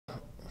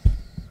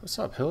What's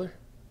up, Hiller?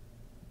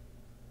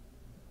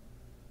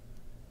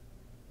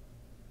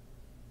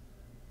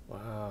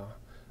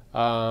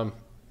 Wow.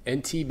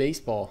 NT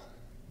Baseball,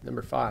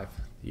 number 5.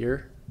 The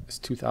year is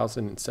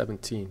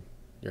 2017.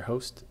 Your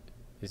host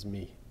is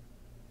me.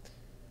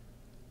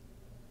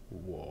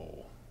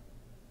 Whoa.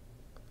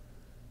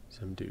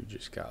 Some dude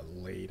just got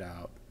laid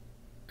out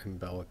in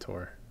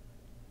Bellator.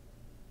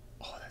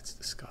 Oh, that's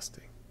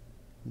disgusting.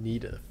 Knee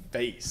to the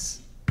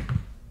face.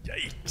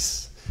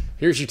 Yikes.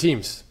 Here's your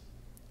teams.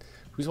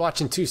 Who's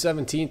watching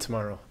 217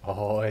 tomorrow?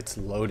 Oh, it's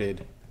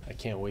loaded. I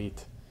can't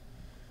wait.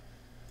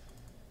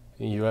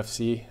 Any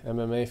UFC,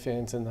 MMA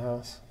fans in the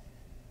house?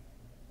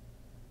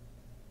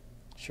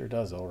 Sure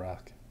does,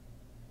 O-Rock.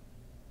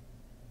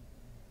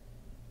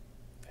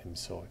 I'm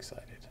so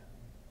excited.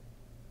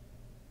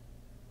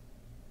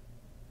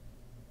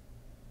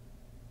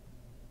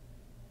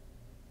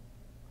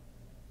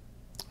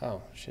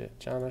 Oh, shit.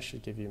 John, I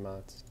should give you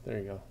mods. There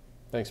you go.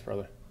 Thanks,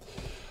 brother.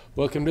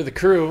 Welcome to the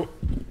crew.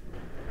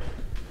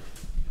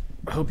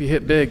 I hope you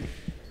hit big.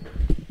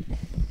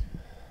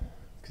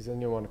 Because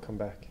then you'll want to come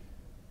back.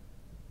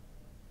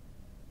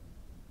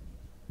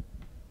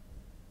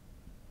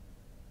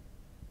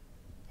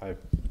 I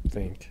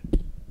think.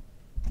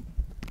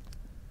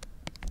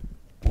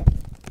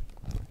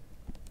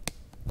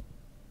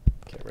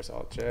 Camera's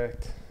all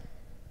jacked.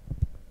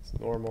 It's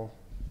normal.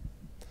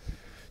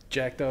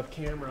 Jacked up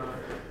camera.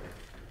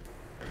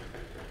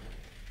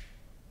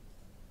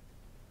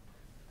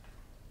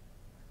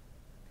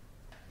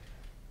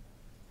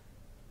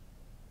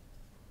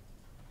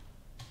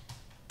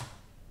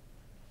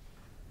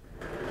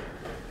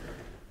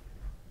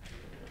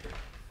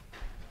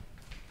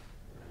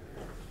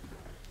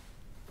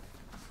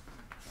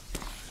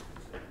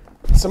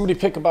 Somebody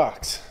pick a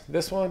box.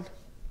 This one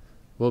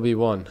will be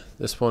 1.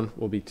 This one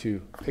will be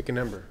 2. Pick a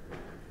number.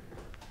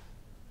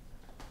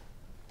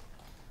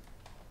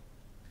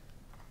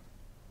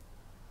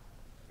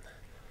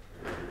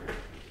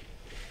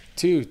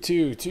 Two.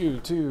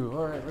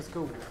 All right, let's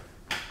go.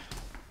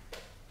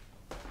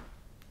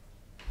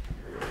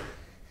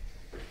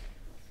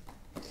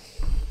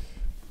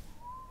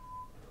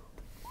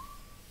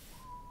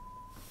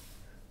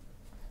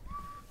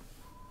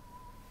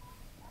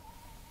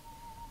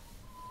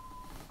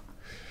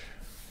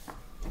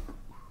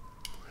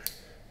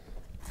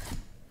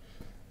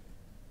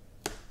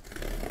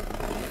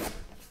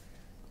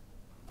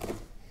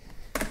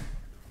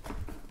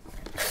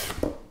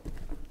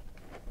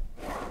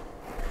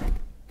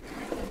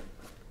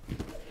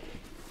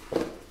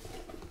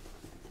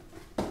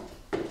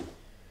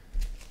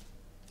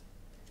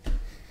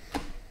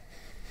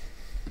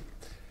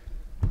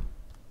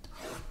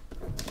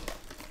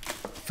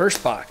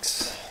 First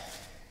box.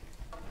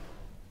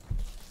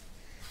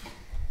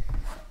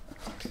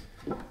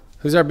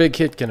 Who's our big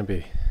hit gonna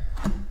be?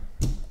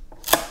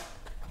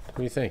 What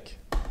do you think?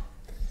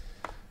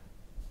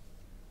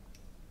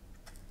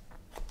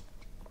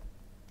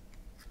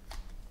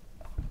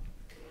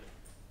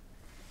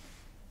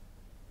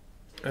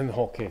 And the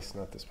whole case,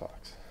 not this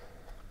box.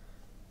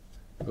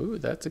 Ooh,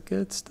 that's a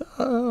good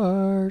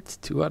start.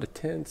 2 out of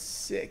 10.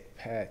 Sick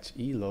patch.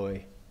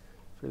 Eloy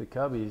for the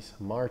Cubbies.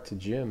 Mar to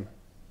Jim.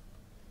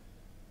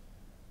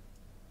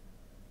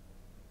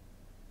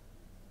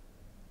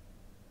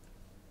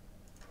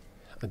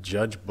 A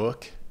Judge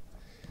book.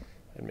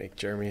 I'd make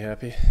Jeremy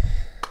happy.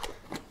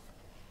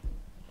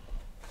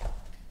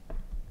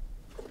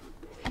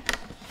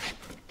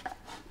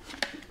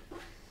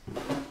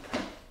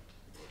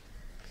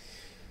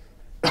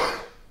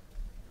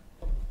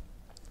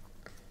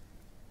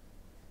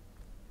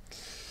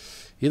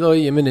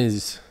 Eloy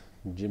Jimenez.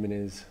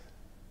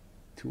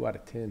 2 out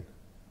of 10.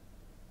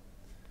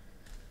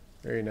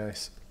 Very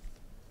nice.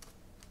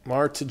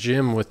 Mar to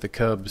Jim with the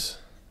Cubs.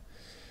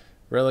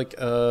 Relic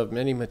of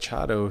Manny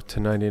Machado to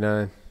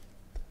 99.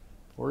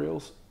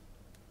 Orioles.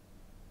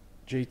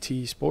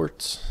 JT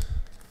Sports.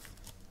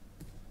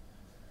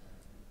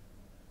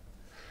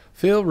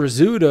 Phil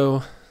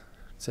Rizzuto.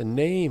 It's a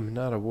name,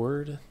 not a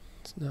word.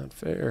 It's not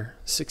fair.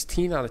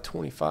 16 out of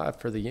 25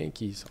 for the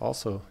Yankees.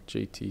 Also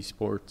JT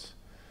Sports.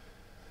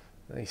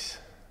 Nice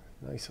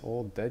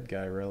old dead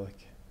guy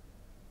relic.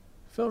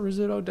 Phil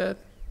Rizzuto dead?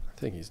 I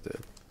think he's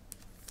dead.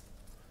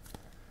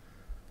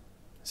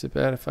 Is it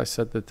bad if I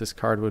said that this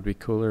card would be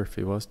cooler if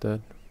he was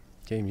dead?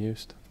 Game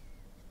used.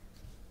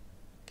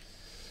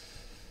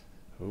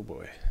 Oh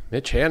boy.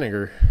 Mitch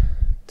Haniger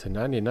to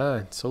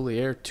 99.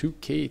 Solier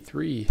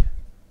 2K3.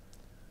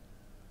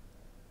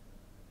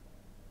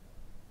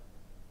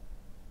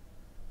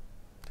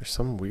 There's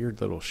some weird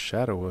little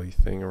shadowy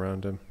thing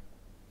around him.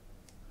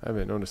 I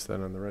haven't noticed that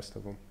on the rest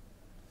of them.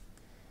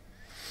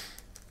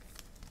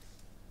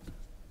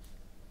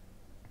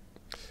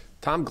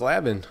 Tom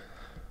Glavine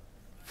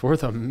for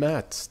the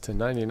Mets to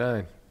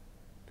 99.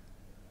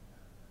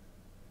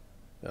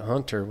 The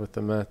Hunter with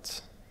the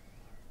Mets.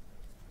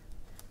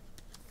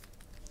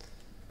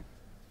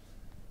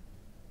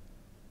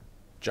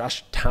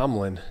 Josh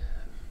Tomlin,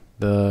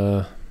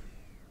 the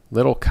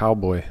Little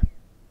Cowboy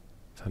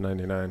to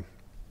 99.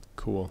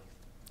 Cool.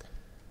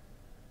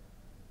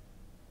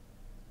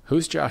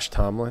 Who's Josh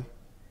Tomlin?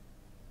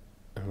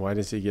 And why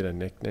does he get a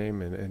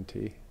nickname in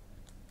NT?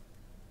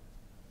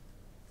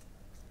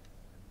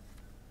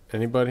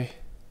 Anybody?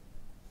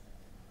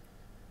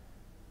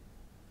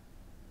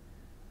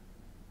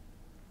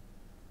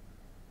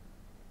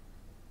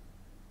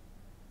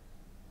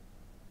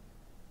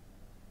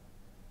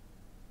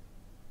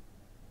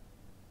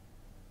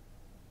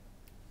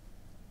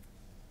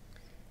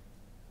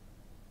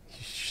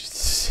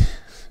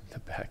 The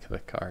back of the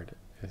card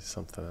is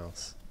something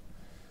else.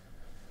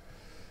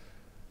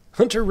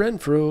 Hunter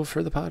Renfrow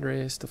for the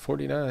Padres to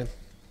 49.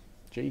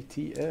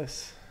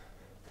 JTS.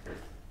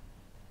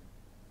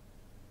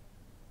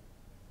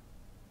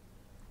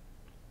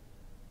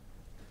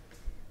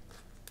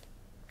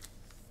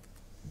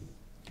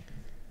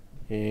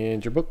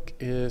 And your book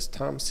is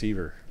Tom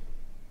Seaver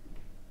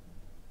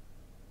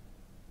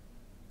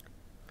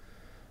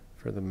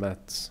for the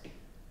Mets.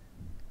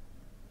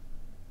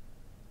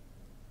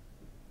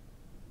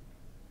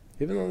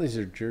 Even though these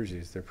are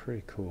jerseys, they're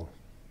pretty cool.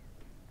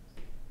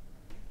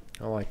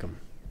 I like them.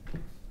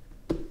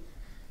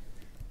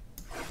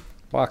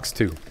 Box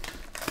 2.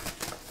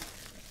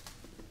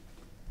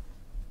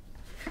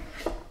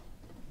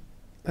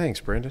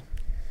 Thanks, Brandon.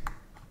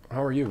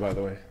 How are you, by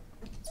the way?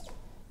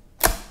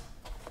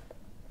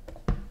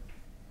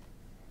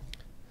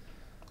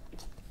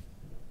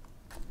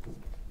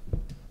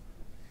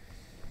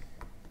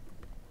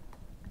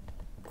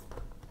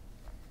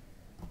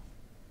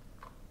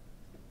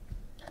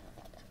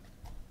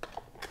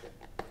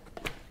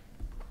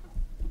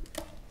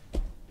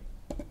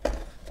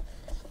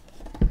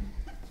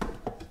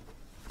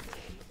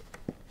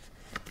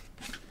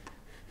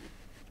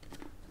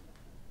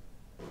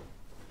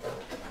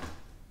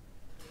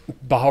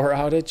 Bauer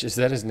outage, is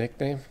that his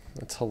nickname?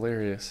 That's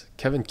hilarious.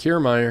 Kevin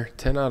Kiermaier,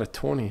 10 out of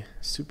 20.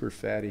 Super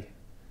fatty.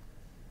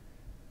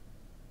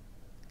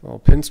 Little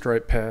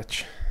pinstripe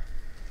patch.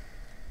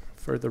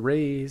 For the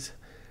Rays,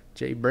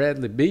 J.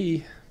 Bradley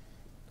B.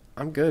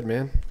 I'm good,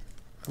 man.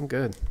 I'm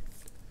good.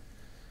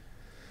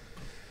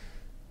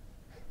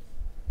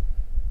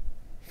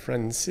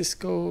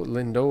 Francisco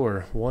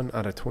Lindor, 1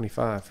 out of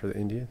 25 for the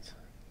Indians.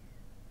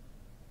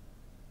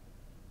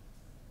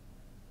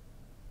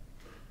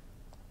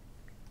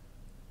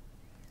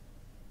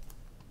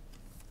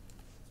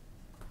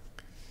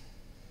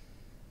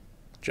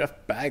 Jeff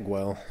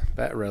Bagwell,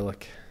 bat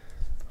relic,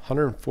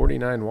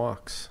 149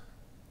 walks,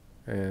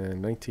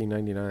 and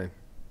 1999.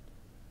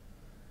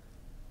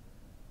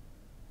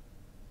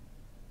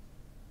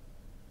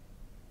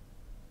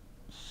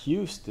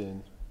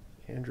 Houston,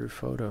 Andrew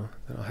Photo.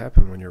 That'll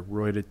happen when you're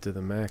roided to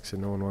the max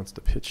and no one wants to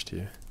pitch to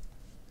you.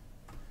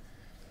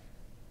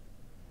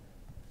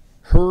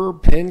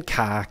 Herb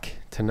Hancock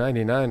to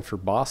 99 for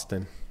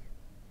Boston.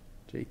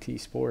 JT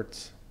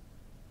Sports.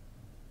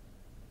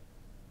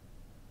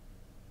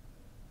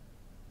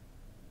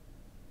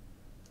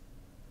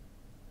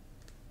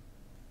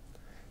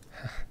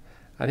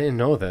 I didn't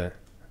know that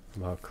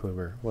about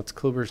Kluber. What's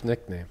Kluber's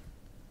nickname?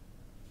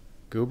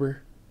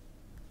 Goober?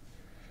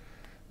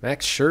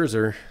 Max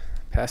Scherzer,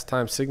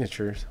 pastime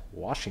signatures,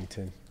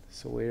 Washington,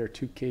 Soler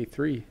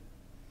 2K3.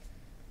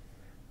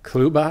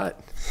 Klubot?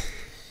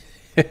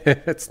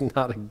 That's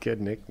not a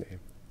good nickname.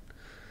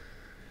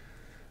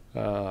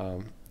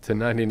 To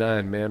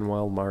 99,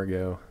 Manuel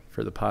Margot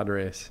for the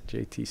Padres.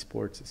 JT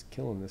Sports is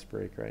killing this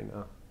break right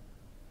now.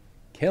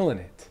 Killing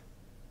it.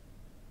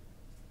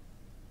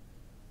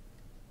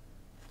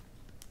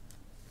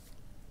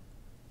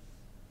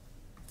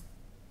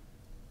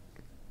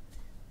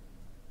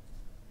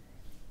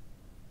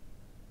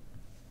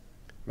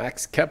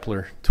 Max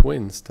Kepler,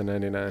 Twins to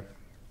 99.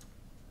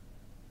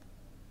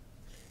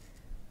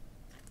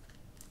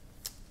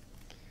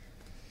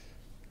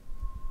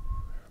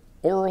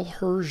 Oral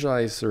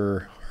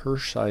Hershiser,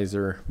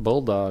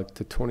 Bulldog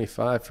to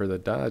 25 for the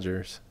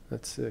Dodgers.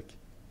 That's sick.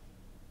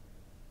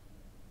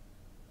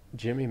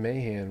 Jimmy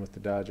Mahan with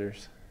the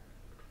Dodgers.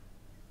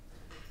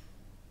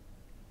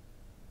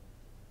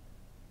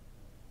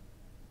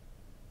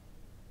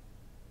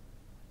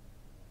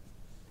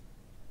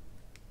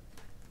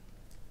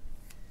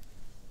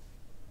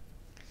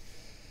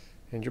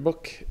 And your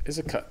book is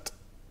a cut.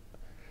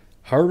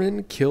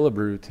 Harmon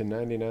Killebrew to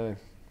 99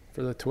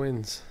 for the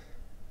Twins.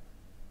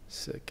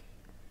 Sick.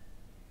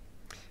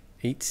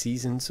 8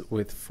 seasons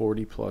with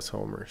 40-plus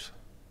homers.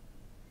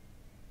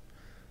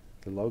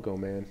 The logo,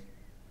 man.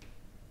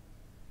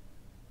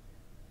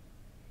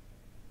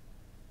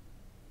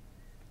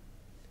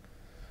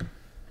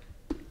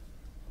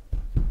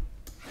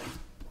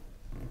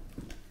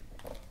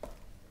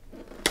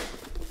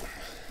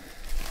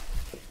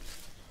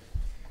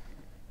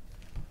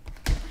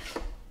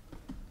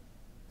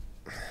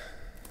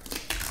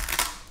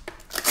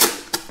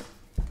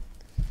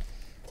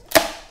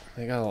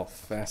 They got a little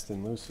fast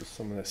and loose with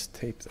some of this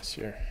tape this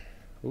year.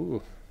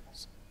 Ooh,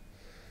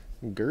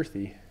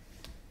 girthy.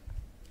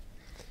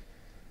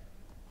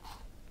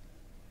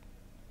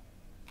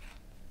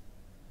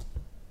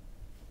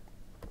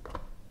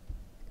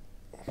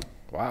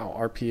 Wow,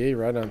 RPA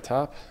right on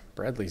top.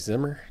 Bradley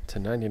Zimmer to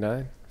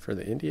 99 for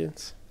the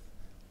Indians.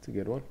 It's a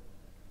good one.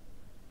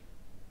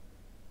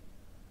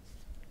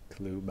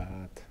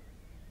 Klubat.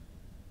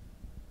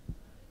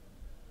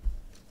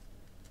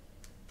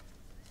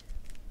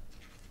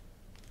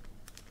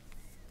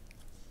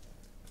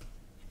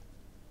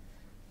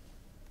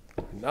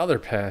 Another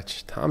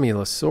patch. Tommy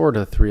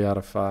Lasorda, 3 out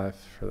of 5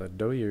 for the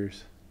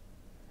Doyers.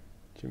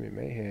 Jimmy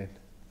Mahan.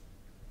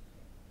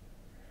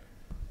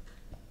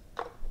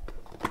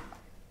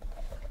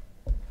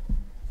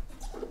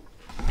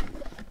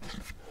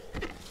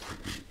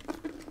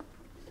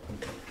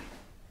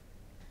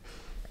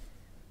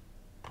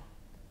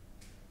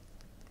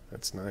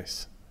 That's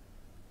nice.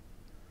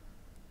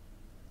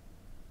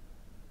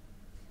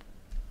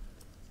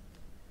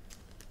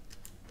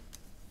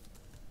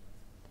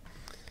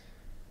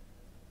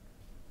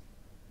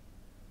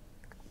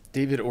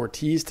 David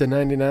Ortiz to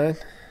 99,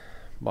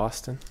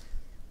 Boston.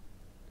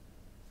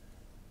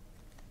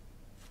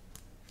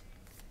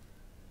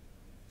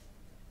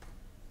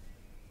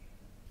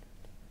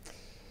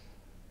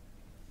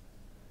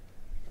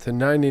 To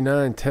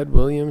 99, Ted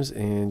Williams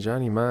and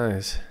Johnny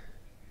Mize.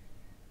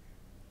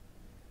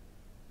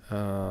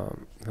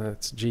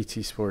 That's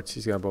GT Sports.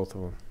 He's got both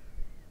of them.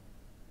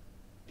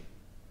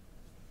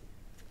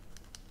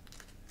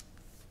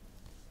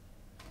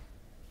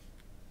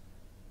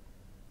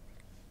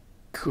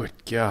 Good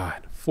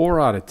God. 4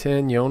 out of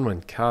 10, Yoan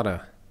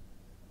Moncada.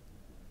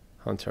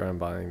 Hunter, I'm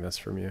buying this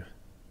from you.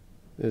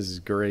 This is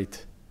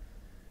great.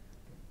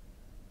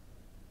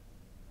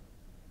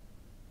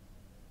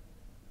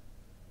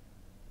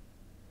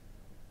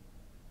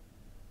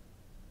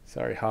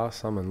 Sorry,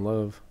 Haas, I'm in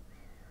love.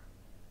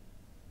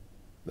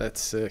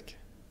 That's sick.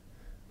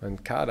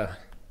 Moncada.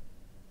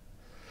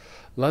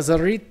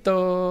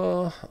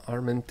 Lazarito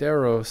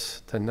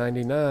Armenteros to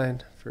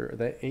 99 for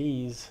the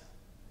A's.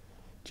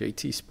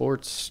 JT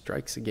Sports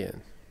strikes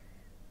again.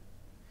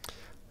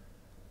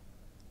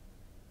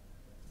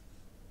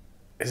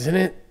 Isn't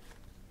it?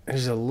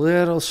 There's a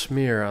little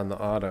smear on the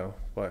auto,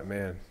 but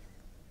man,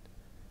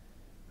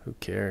 who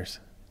cares?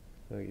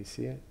 Look, you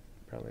see it?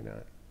 Probably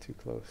not. Too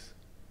close.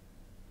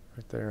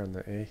 Right there on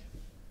the A.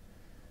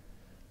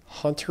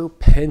 Hunter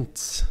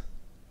Pence,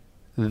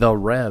 the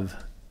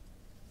Rev,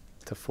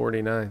 to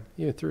 49.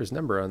 He even threw his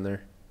number on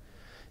there.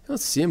 You don't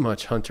see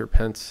much Hunter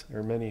Pence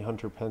or many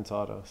Hunter Pence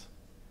autos.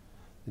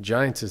 The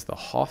Giants is the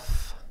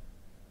Hoff.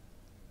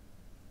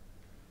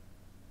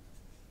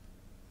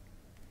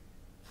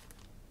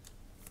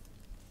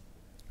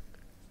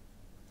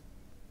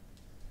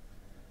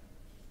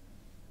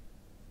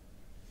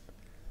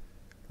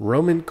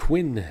 Roman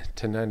Quinn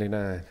to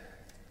 99.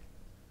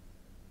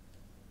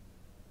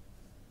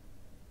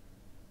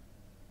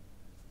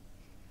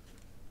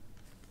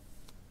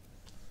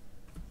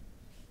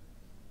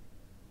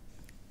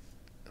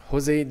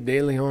 Jose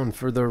De Leon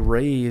for the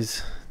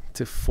Rays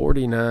to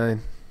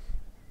 49.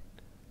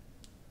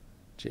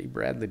 J.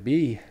 Bradley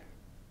B.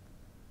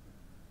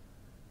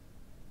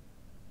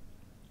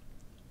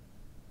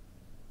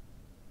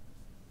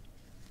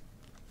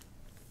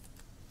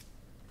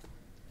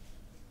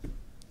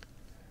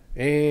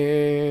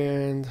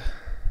 And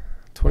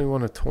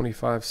 21 of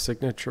 25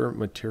 signature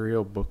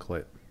material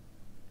booklet.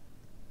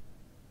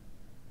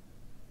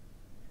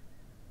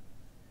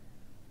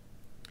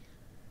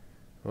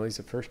 Well, he's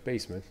a first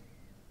baseman.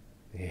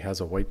 He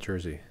has a white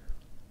jersey.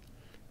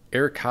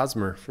 Eric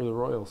Hosmer for the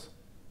Royals.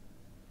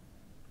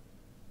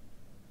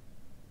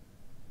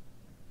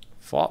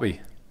 Fobby.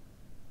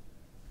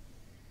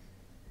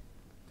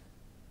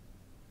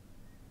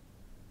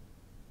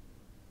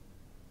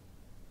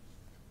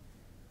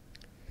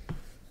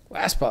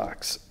 Last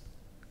box.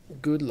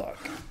 Good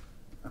luck.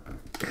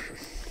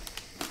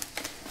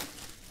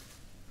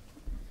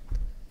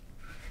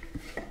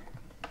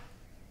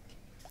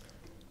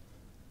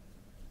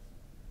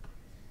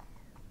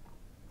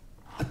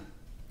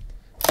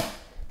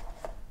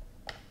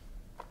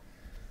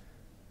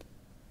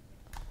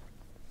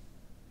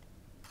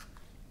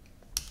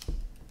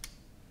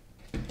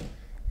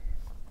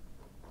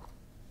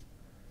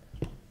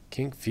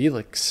 King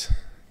Felix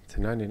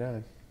to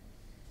 99.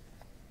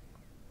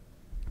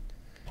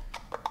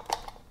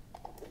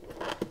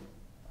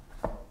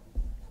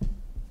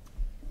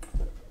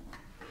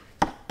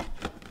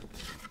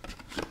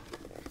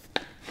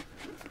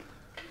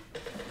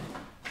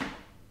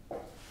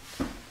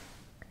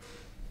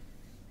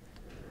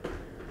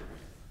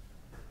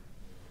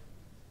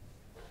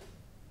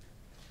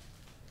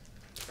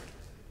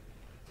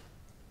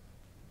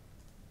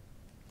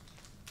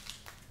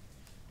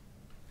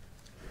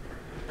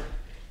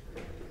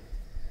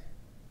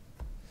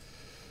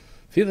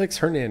 Felix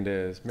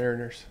Hernandez,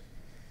 Mariners.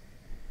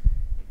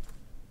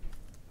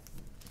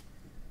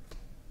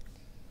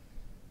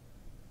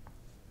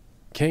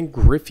 Ken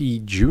Griffey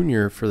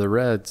Jr. for the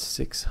Reds,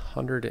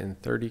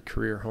 630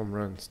 career home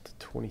runs to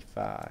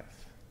 25.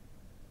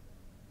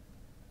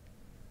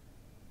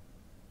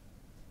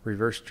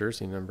 Reverse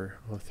jersey number,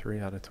 03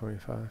 out of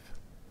 25.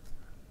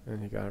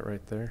 And you got it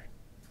right there.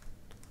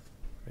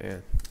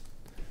 Man,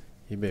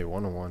 eBay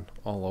 101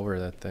 all over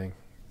that thing.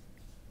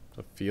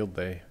 A field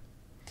day.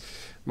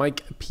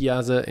 Mike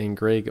Piazza and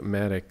Greg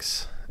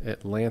Maddux,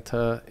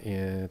 Atlanta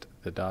and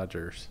the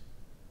Dodgers.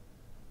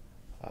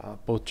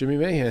 Both Jimmy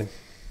Mahan.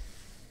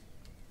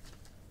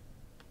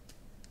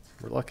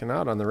 We're lucking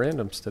out on the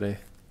randoms today.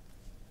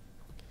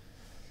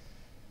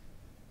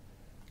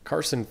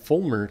 Carson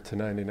Fulmer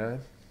 /99.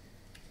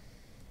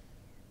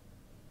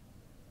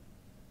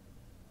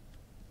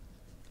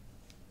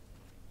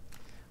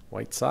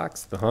 White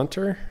Sox, the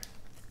Hunter.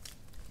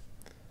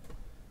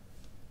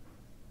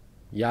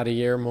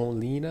 Yadier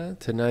Molina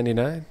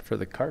 /99 for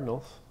the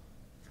Cardinals.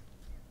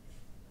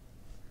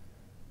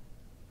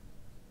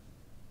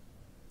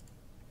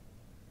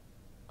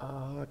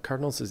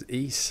 Cardinals is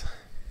Ace.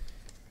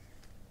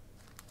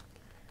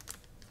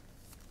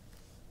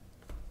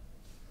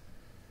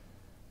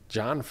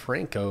 John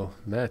Franco,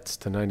 Mets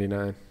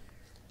 /99.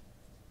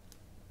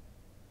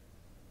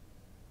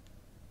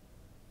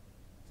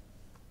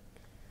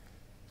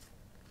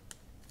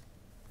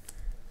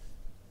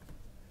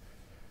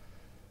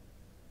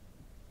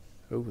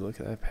 Oh, look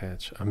at that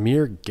patch.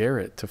 Amir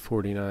Garrett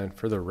 /49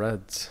 for the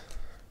Reds.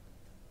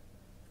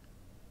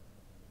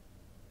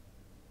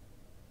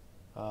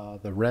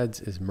 The Reds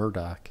is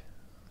Murdoch.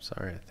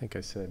 Sorry, I think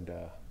I said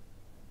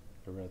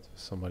the Reds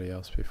was somebody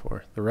else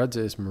before. The Reds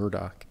is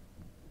Murdoch.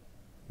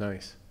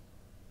 Nice.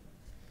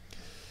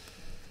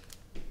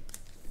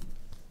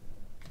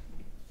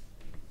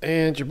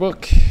 And your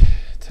book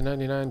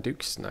 /99,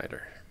 Duke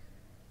Snyder.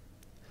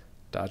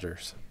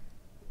 Dodgers.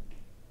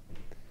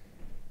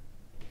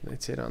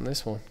 That's it on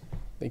this one.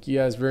 Thank you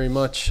guys very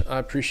much. I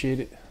appreciate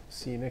it.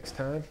 See you next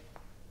time.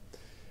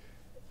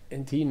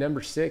 NT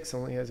number 6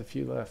 only has a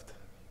few left.